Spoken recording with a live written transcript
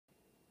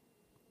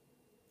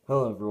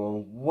Hello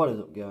everyone, what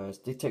is up guys?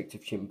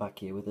 Detective Chimp back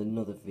here with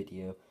another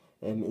video.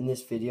 In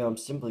this video I'm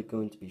simply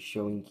going to be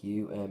showing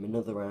you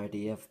another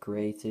idea I've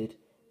created.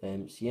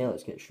 So yeah,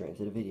 let's get straight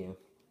into the video.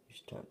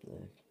 Just type the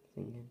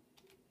thing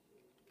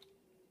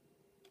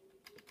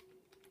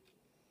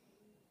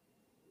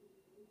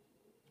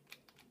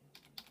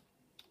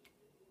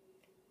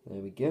in.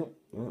 There we go.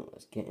 Well,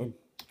 let's get in.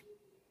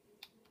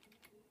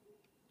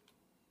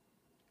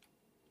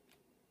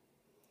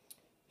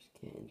 Just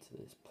get into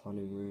this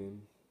planning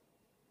room.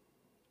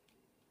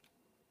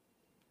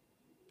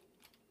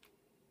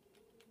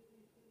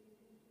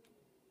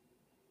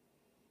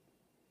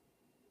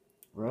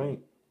 Right.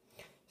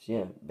 So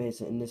yeah,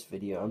 basically in this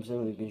video I'm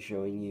simply going to be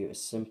showing you a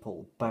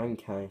simple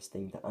bank heist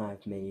thing that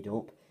I've made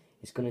up.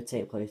 It's going to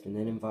take place in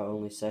an invite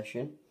only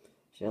session.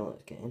 So yeah,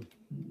 let's get in.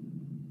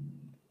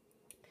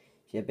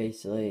 So yeah,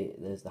 basically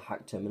there's the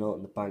hack terminal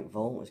and the bank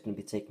vault. It's going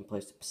to be taking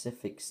place at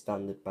Pacific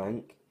Standard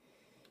Bank.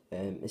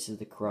 This is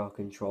the crowd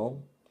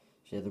control.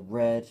 So yeah, the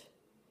red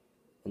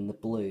and the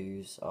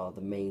blues are the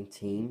main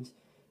teams.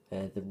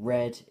 The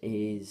red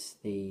is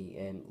the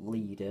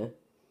leader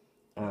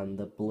and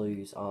the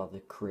blues are the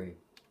crew.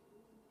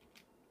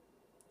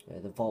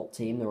 The vault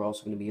team, there are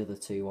also going to be other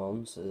two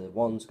ones.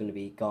 One's going to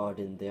be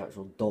guarding the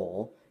actual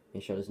door,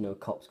 make sure there's no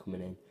cops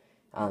coming in,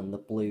 and the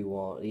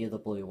other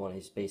blue one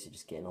is basically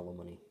just getting all the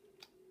money.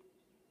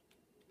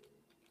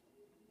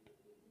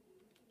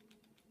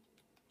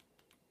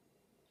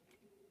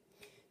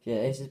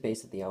 Yeah, this is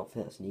basically the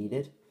outfit that's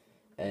needed.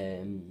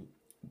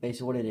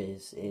 Basically what it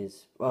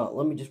is, well,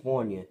 let me just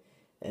warn you,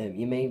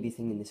 you may be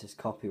thinking this is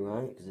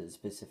copyright because it's a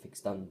specific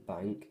standard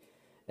bank.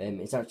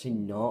 It's actually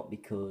not,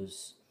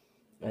 because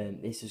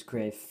this was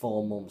created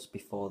 4 months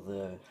before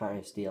the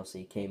Heist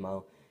DLC came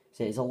out.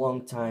 So it's a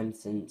long time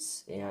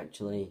since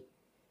this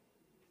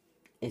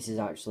has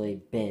actually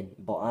been,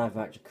 but I've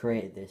actually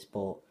created this,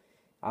 but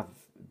I've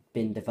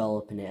been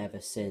developing it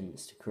ever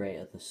since to create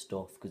other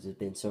stuff because there's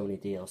been so many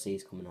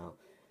DLCs coming out.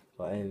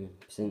 But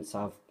since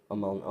I'm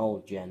on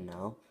old gen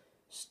now,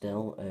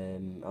 still,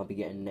 I'll be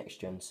getting next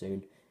gen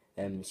soon.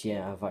 So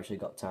yeah, I've actually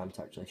got time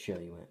to actually show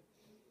you it.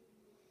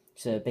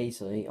 So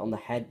basically, on the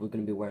head we're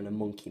going to be wearing a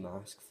monkey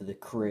mask for the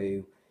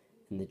crew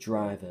and the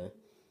driver.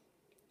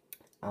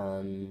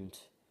 And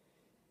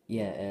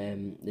yeah,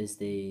 there's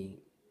the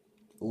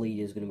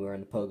leader's going to be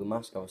wearing a pogo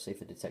mask, obviously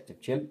for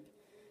Detective Chimp.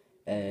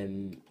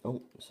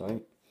 Oh,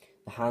 sorry.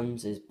 The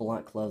hands is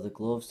black leather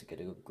gloves to get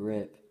a good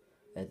grip.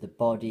 The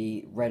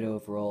body, red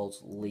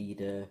overalls,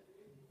 leader.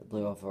 The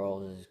blue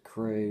overalls is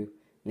crew.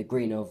 And the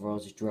green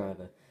overalls is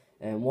driver.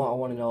 And what I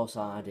wanted to also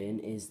add in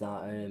is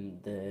that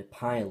the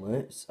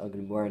pilots are going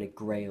to be wearing a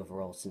grey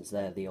overall, since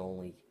they're the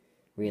only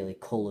really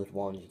coloured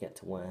ones you get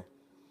to wear.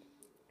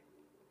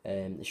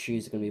 The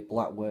shoes are going to be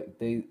black work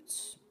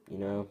boots, you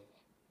know,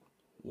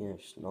 yeah,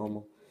 just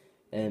normal.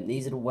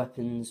 These are the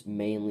weapons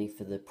mainly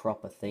for the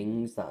proper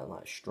things that are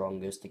like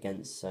strongest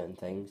against certain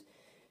things.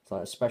 It's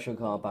like a special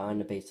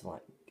carbine, a base of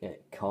like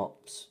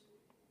cops.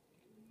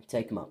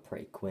 Take them out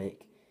pretty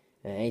quick.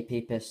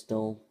 AP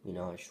pistol, you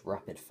know, just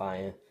rapid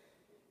fire.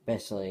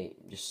 Basically,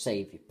 just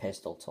save your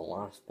pistol to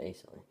last,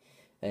 basically.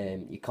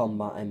 Your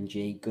combat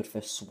MG, good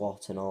for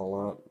SWAT and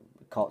all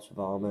that. Cops with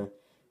armour,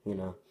 you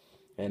know.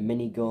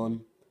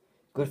 Minigun,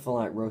 good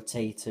for like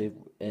rotator,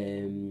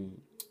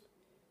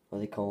 what are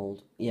they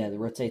called? Yeah, the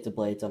rotator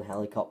blades on a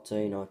helicopter,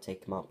 you know,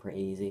 take them out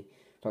pretty easy.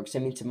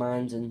 Proximity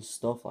mines and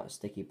stuff like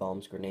sticky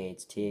bombs,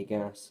 grenades, tear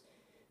gas,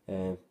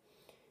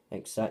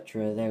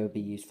 etc. They would be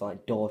used for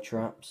like door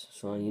traps.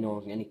 So, you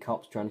know, any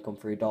cops trying to come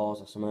through doors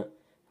or something,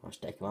 I'll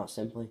just take them out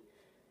simply.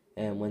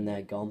 And when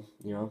they're gone,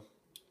 you know,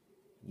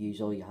 use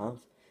all you have.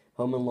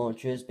 Homing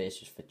launchers,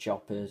 basically for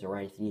choppers or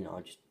anything, you know,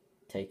 just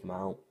take them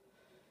out.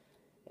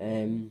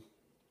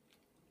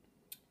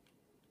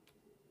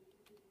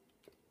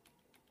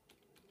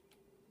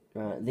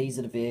 Right, these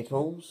are the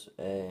vehicles.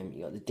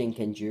 You got the Dink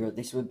Enduro.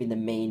 This would be the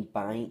main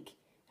bike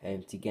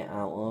to get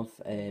out of.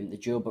 The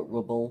Joe But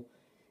Rubble.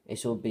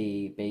 This will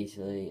be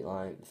basically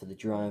like for the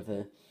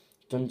driver.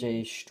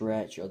 Dunjay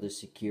Stretch or the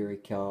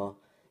security car.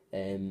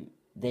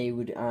 They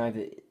would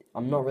either,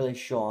 I'm not really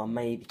sure, I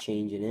may be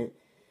changing it,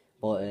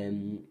 but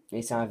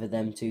it's either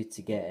them two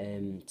to get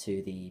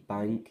to the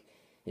bank.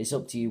 It's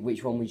up to you,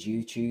 which one would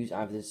you choose,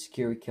 either the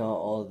security car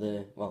or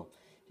the, well,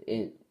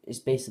 it's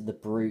basically the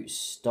brute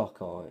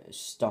Stockard or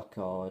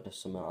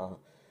something like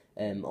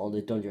that, or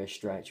the Dunjay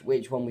Stretch.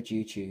 Which one would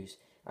you choose?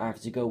 Either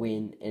to go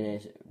in a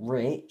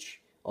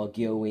rich or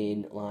go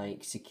in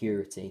like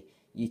security.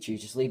 You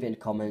choose, just leave it in the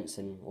comments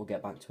and we'll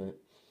get back to it.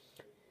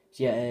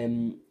 So yeah,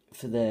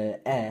 for the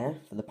air,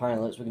 for the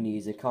pilots, we're going to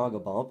use a cargo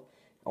bob.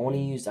 I want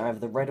to use either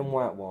the red and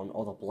white one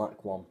or the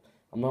black one.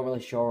 I'm not really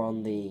sure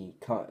on the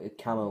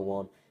camo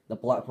one. The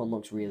black one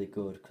looks really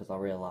good because I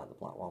really like the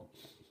black one.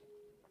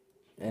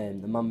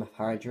 The Mammoth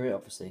Hydra,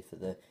 obviously for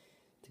to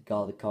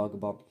guard the cargo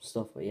bob and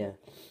stuff, but yeah.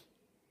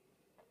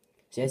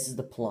 So this is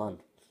the plan.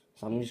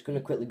 So I'm just going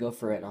to quickly go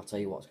through it and I'll tell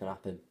you what's going to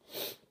happen.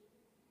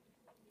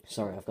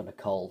 Sorry, I've got a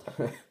cold.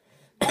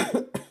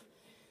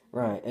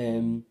 Right,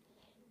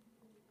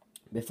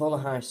 Before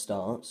the heist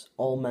starts,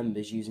 all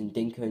members using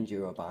Dinko and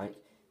Durobike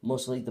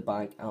must leave the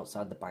bike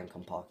outside the bank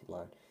on parking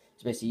line.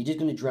 So basically, you're just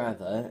going to drive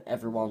there,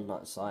 everyone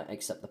that's like,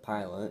 except the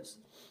pilots,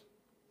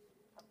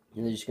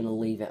 and they're just going to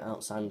leave it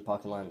outside the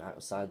parking line,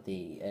 outside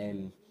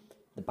the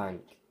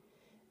bank.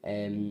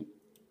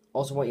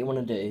 Also, what you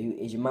want to do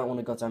is you might want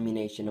to go to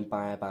ammunition and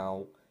buy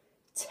about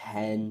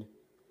 10.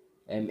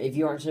 If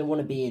you actually want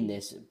to be in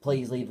this,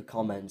 please leave a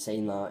comment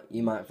saying that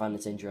you might find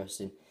it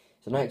interesting.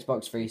 So on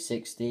Xbox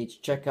 360,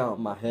 check out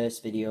my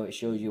Heist video. It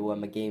shows you where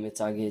my gamer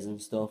tag is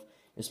and stuff.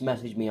 Just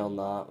message me on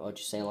that, or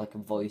just say like a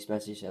voice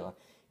message, say like,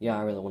 yeah,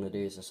 I really want to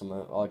do this or something,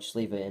 or just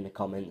leave it in the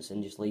comments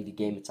and just leave your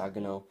gamer tag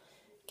and I'll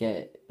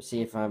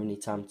see if I have any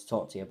time to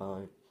talk to you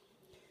about it.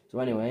 So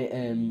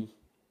anyway,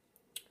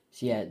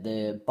 so yeah,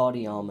 the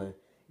body armor.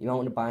 You might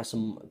want to buy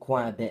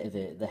quite a bit of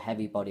it, the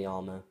heavy body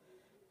armor.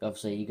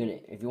 Obviously,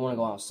 if you want to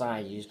go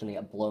outside, you're just gonna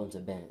get blown to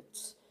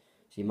bits.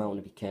 So you might want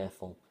to be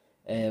careful.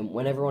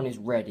 When everyone is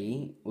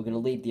ready, we're gonna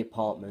leave the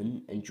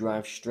apartment and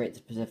drive straight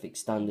to Pacific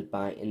Standard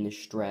Bank in the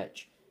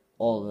stretch,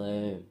 all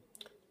the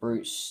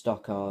brute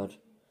stockard,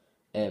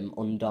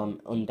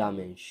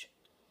 undamaged.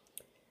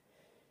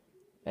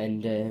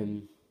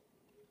 And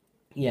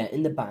yeah,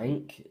 in the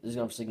bank, there's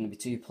obviously going to be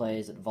 2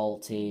 players at the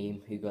vault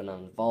team who go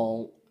down the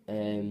vault,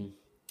 and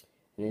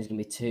there's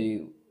going to be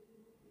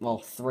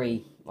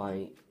 3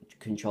 like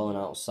controlling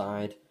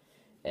outside.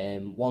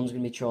 One's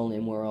going to be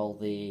trolling where all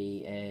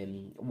the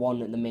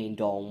one at the main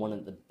door and one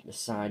at the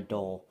side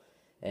door.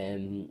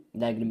 They're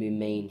going to be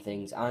main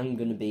things. I'm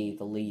going to be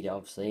the leader,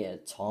 obviously,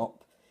 at the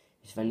top.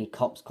 If any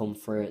cops come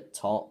through at the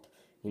top,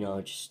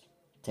 just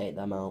take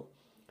them out.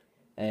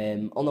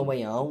 On the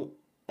way out,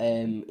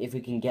 if we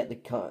can get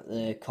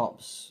the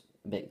cops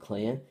a bit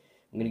clear,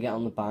 I'm going to get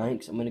on the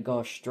bikes. I'm going to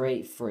go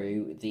straight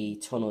through the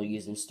tunnel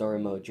using story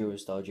mode during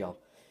store job.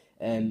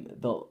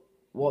 But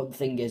what the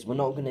thing is, we're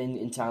not going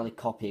to entirely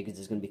copy it because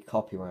there's going to be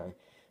copyright.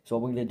 So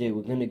what we're going to do,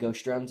 we're going to go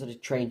straight onto the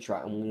train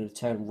track and we're going to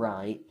turn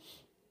right.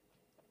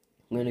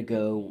 I'm going to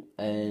go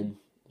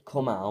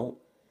come out.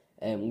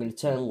 I'm going to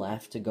turn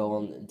left to go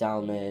on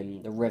down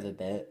the river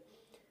bit.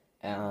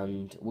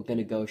 And we're going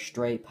to go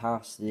straight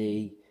past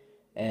the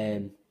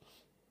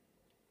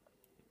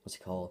what's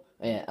it called?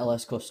 Oh, yeah,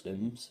 LS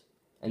Customs,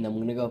 and then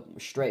we're gonna go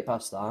straight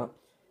past that.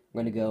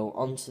 We're gonna go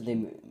onto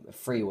the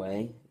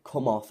freeway,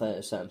 come off at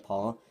a certain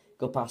part,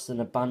 go past an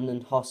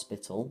abandoned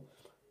hospital,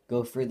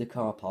 go through the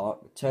car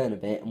park, turn a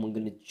bit, and we're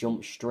gonna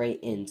jump straight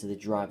into the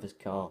driver's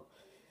car.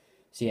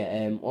 So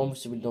yeah,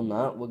 once we've done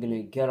that, we're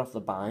gonna get off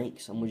the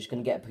bikes and we're just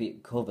gonna get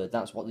covered.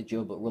 That's what the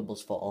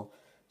rubble's for,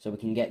 so we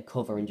can get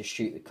cover and just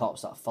shoot the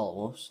cops that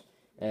follow us.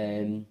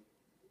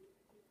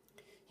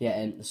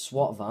 Yeah, the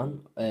SWAT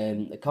van,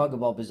 the cargo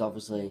bob is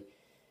obviously,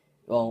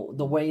 well,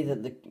 the way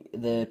that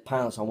the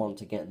pilots I want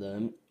to get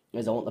them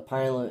is I want the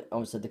pilot,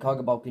 obviously the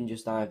cargo bob can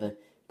just either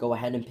go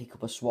ahead and pick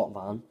up a SWAT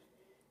van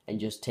and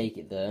just take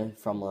it there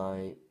from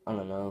like, I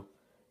don't know,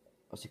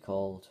 what's it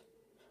called?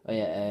 Oh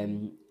yeah,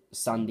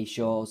 Sandy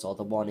Shores, or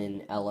the one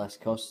in Los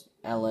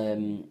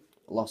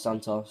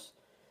Santos,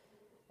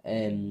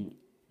 in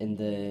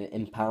the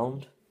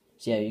impound.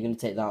 So yeah, you're going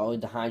to take that, or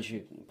the Hydra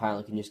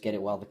pilot can just get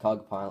it while the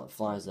cargo pilot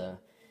flies there.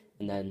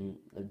 And then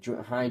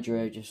the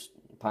Hydra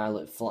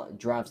pilot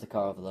drives the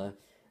car over there,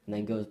 and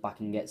then goes back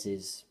and gets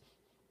his.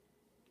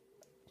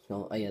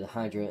 The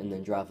Hydra and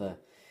then driver.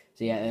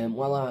 So yeah,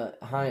 lost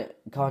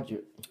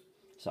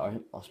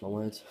my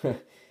words.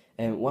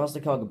 Whilst the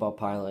cargo bob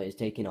pilot is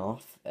taking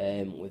off,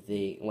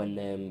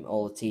 when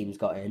all the teams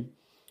got in,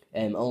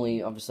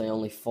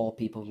 only 4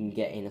 people can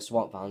get in a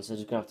SWAT van, so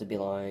there's gonna have to be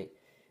like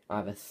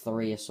either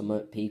 3 or some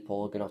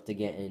people are gonna have to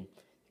get in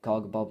the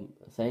cargo bob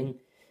thing.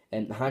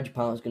 The Hydra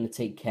pilot is going to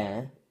take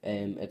care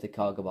of the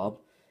cargo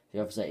bob.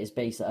 The officer is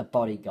basically a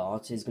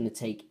bodyguard, so he's going to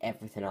take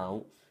everything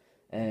out.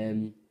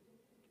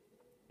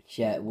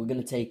 Yeah, we're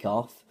going to take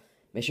off.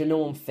 Make sure no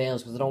one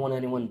fails, because I don't want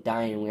anyone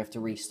dying and we have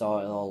to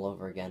restart it all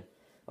over again.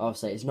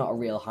 Obviously, it's not a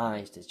real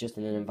heist, it's just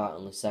an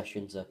invited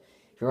session, so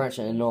if you're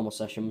actually in a normal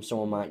session,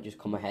 someone might just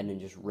come ahead and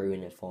just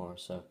ruin it for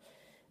us. So,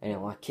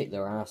 I kick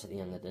their ass at the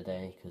end of the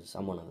day, because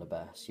I'm one of the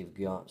best you've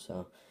got.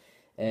 So,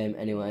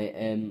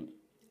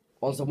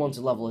 once the wanted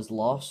level is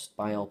lost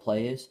by all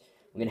players,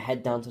 we're going to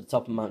head down to the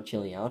top of Mount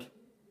Chiliad,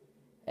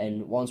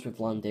 and once we've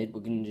landed, we're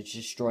going to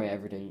destroy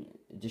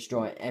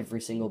every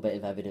single bit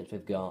of evidence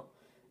we've got.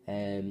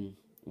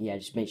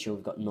 Just make sure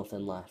we've got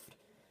nothing left.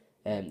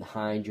 The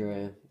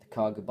Hydra, the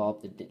cargo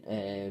bob,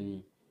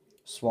 the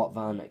SWAT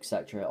van,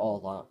 etc., all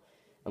that.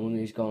 And we're going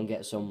to just go and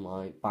get some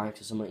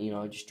bikes or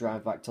something, just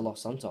drive back to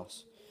Los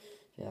Santos.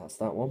 Yeah, that's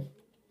that one.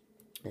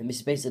 And this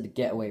is basically the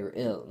getaway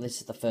route.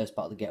 This is the first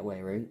part of the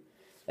getaway route.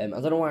 I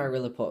don't know why I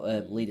really put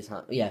Leader's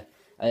house. Yeah,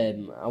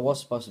 I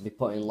was supposed to be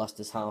putting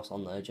Lester's house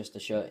on there just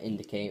to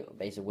indicate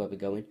basically where we're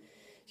going.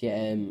 So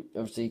yeah,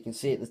 obviously you can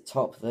see at the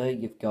top there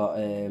you've got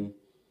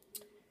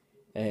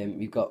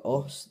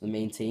us, the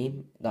main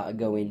team, that are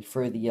going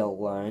through the yellow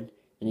line,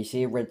 and you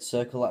see a red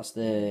circle. That's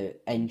the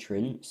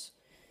entrance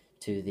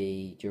to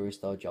the Jewelry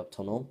Store Job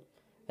Tunnel,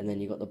 and then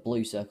you've got the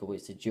blue circle,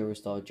 which is the Jewelry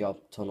Store Job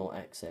Tunnel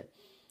exit.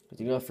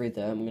 To go through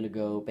there, I'm going to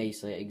go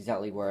basically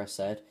exactly where I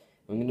said.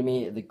 I'm going to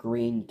meet at the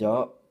green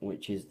dot,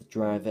 which is the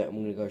driver. I'm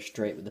going to go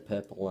straight with the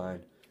purple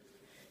line.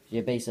 So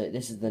yeah, basically,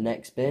 this is the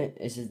next bit.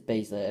 This is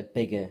basically a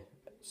bigger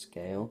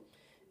scale.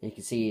 You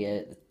can see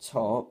at the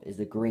top is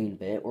the green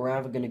bit. We're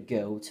either going to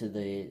go to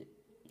the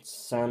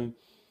I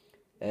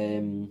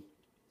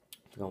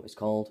forgot what it's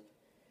called.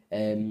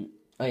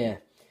 Oh yeah,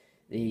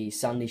 the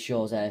Sandy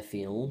Shores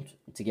airfield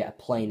to get a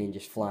plane and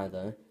just fly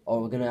there.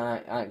 Or we're going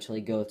to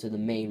actually go to the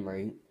main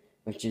route,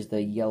 which is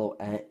the yellow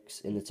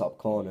X in the top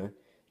corner,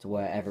 to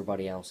where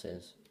everybody else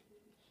is.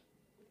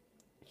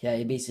 Yeah,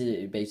 it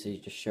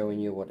basically just showing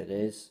you what it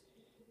is.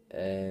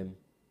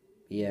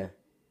 Yeah.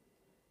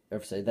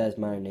 Obviously, there's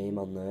my name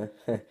on there.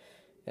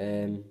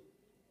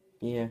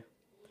 Yeah.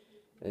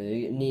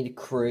 You need a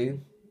crew.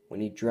 We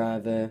need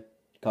driver,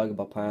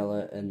 cargo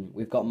pilot, and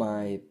we've got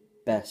my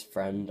best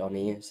friend on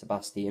here,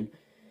 Sebastian,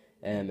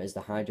 as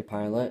the Hydra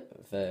pilot,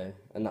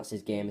 and that's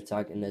his gamer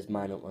tag, and there's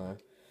mine up there.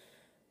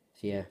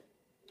 So yeah.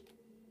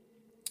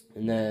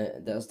 And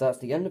that's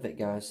the end of it,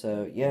 guys.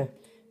 So yeah,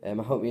 I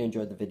hope you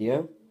enjoyed the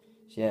video.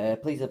 So yeah,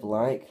 please have a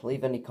like,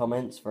 leave any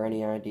comments for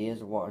any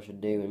ideas of what I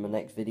should do in my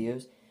next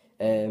videos.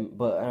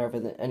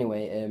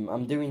 Anyway,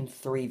 I'm doing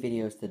 3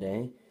 videos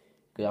today,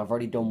 because I've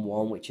already done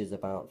one, which is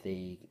about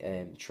the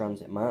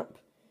transit map.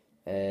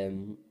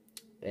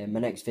 My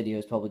next video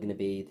is probably going to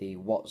be the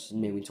What's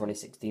New in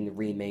 2016, the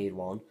remade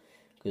one,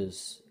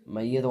 because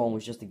my other one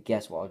was just to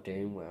guess what I'm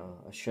doing. Well,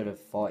 I should have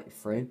thought it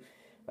through.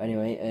 But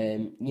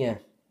anyway, yeah.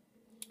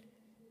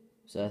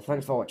 So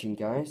thanks for watching,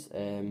 guys.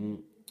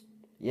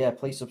 Yeah,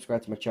 please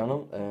subscribe to my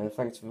channel.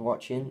 Thanks for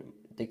watching.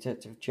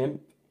 Detective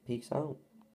Chimp. Peace out.